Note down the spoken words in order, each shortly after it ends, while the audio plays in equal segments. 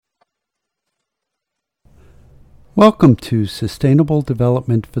Welcome to Sustainable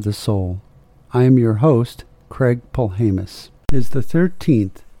Development for the Soul. I am your host, Craig Polhamus. It is the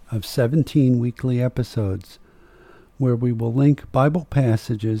 13th of 17 weekly episodes where we will link Bible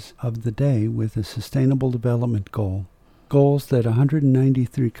passages of the day with a Sustainable Development Goal. Goals that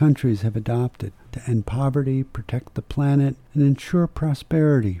 193 countries have adopted to end poverty, protect the planet, and ensure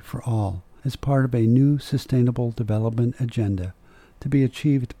prosperity for all as part of a new Sustainable Development Agenda to be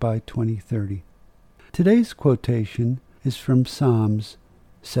achieved by 2030. Today's quotation is from Psalms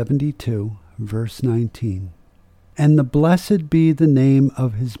 72, verse 19. And the blessed be the name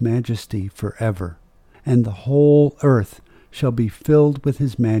of his majesty forever, and the whole earth shall be filled with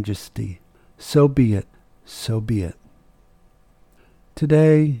his majesty. So be it, so be it.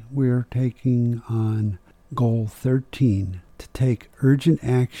 Today we're taking on Goal 13 to take urgent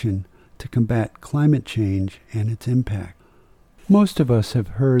action to combat climate change and its impact. Most of us have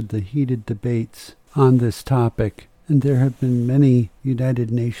heard the heated debates on this topic, and there have been many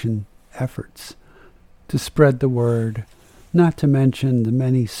United Nations efforts to spread the word, not to mention the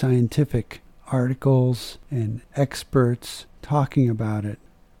many scientific articles and experts talking about it.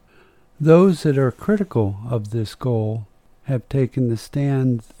 Those that are critical of this goal have taken the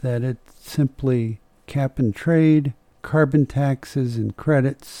stand that it's simply cap and trade, carbon taxes and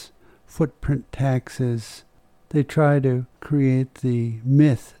credits, footprint taxes. They try to create the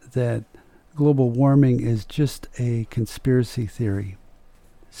myth that global warming is just a conspiracy theory.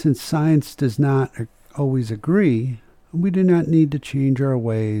 Since science does not always agree, we do not need to change our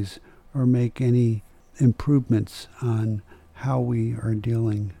ways or make any improvements on how we are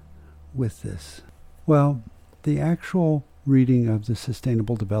dealing with this. Well, the actual reading of the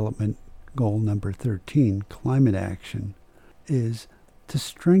Sustainable Development Goal number 13, climate action, is to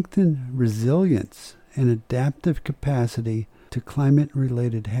strengthen resilience and adaptive capacity to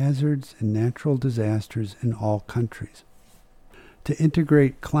climate-related hazards and natural disasters in all countries, to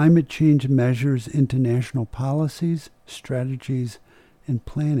integrate climate change measures into national policies, strategies, and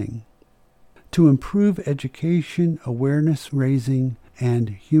planning, to improve education, awareness raising, and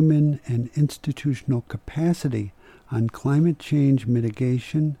human and institutional capacity on climate change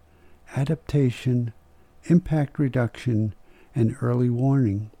mitigation, adaptation, impact reduction, and early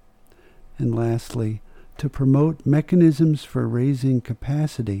warning, and lastly, to promote mechanisms for raising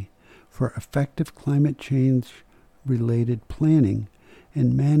capacity for effective climate change-related planning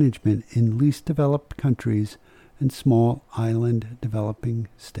and management in least developed countries and small island developing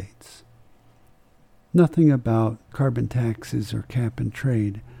states. Nothing about carbon taxes or cap and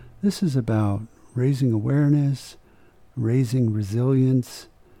trade. This is about raising awareness, raising resilience,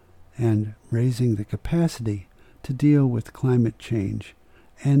 and raising the capacity to deal with climate change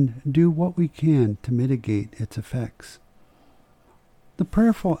and do what we can to mitigate its effects. The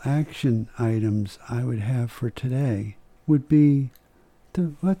prayerful action items I would have for today would be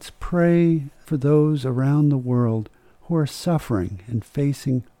let's pray for those around the world who are suffering and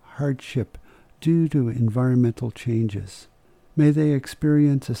facing hardship due to environmental changes. May they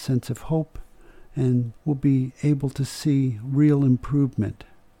experience a sense of hope and will be able to see real improvement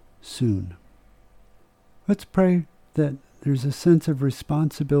soon. Let's pray that there's a sense of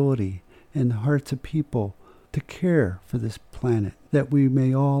responsibility in the hearts of people to care for this planet, that we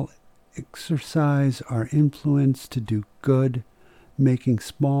may all exercise our influence to do good, making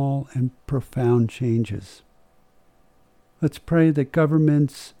small and profound changes. Let's pray that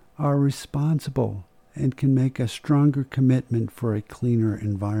governments are responsible and can make a stronger commitment for a cleaner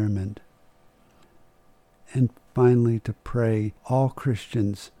environment. And finally, to pray all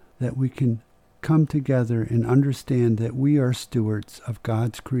Christians that we can come together and understand that we are stewards of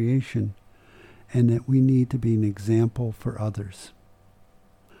God's creation and that we need to be an example for others.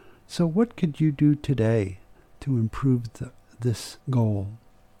 So what could you do today to improve this goal?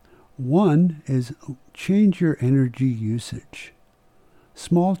 One is change your energy usage.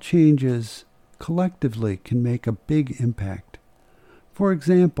 Small changes collectively can make a big impact. For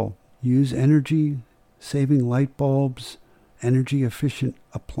example, use energy-saving light bulbs, energy-efficient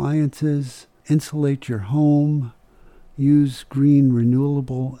appliances, insulate your home, use green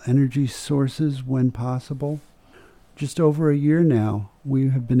renewable energy sources when possible. Just over a year now, we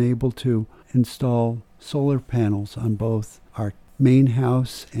have been able to install solar panels on both our main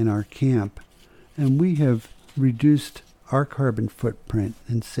house and our camp, and we have reduced our carbon footprint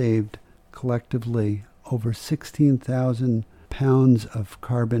and saved collectively over 16,000 pounds of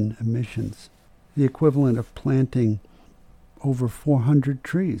carbon emissions, the equivalent of planting over 400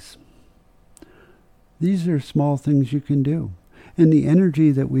 trees. These are small things you can do. And the energy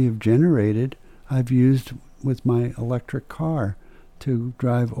that we have generated, I've used with my electric car to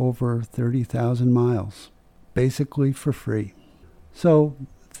drive over 30,000 miles. basically for free. So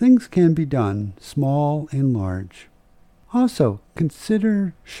things can be done, small and large. Also,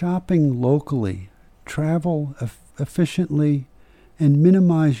 consider shopping locally, travel efficiently, and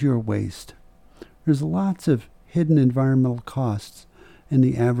minimize your waste. There's lots of hidden environmental costs in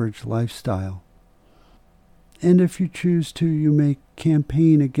the average lifestyle. And if you choose to, you may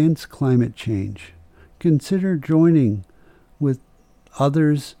campaign against climate change. Consider joining with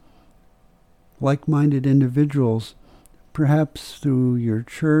others, like-minded individuals, perhaps through your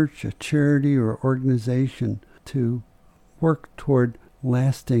church, a charity, or organization, to work toward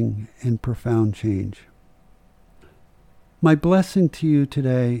lasting and profound change. My blessing to you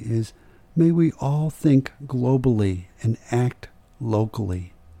today is, may we all think globally and act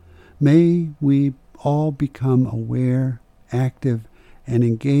locally. May we all become aware, active, and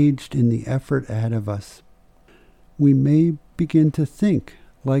engaged in the effort ahead of us. We may begin to think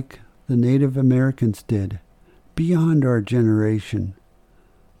like the Native Americans did, beyond our generation,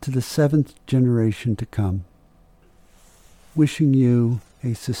 to the 7th generation to come. Wishing you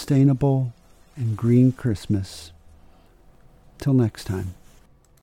a sustainable and green Christmas. Till next time.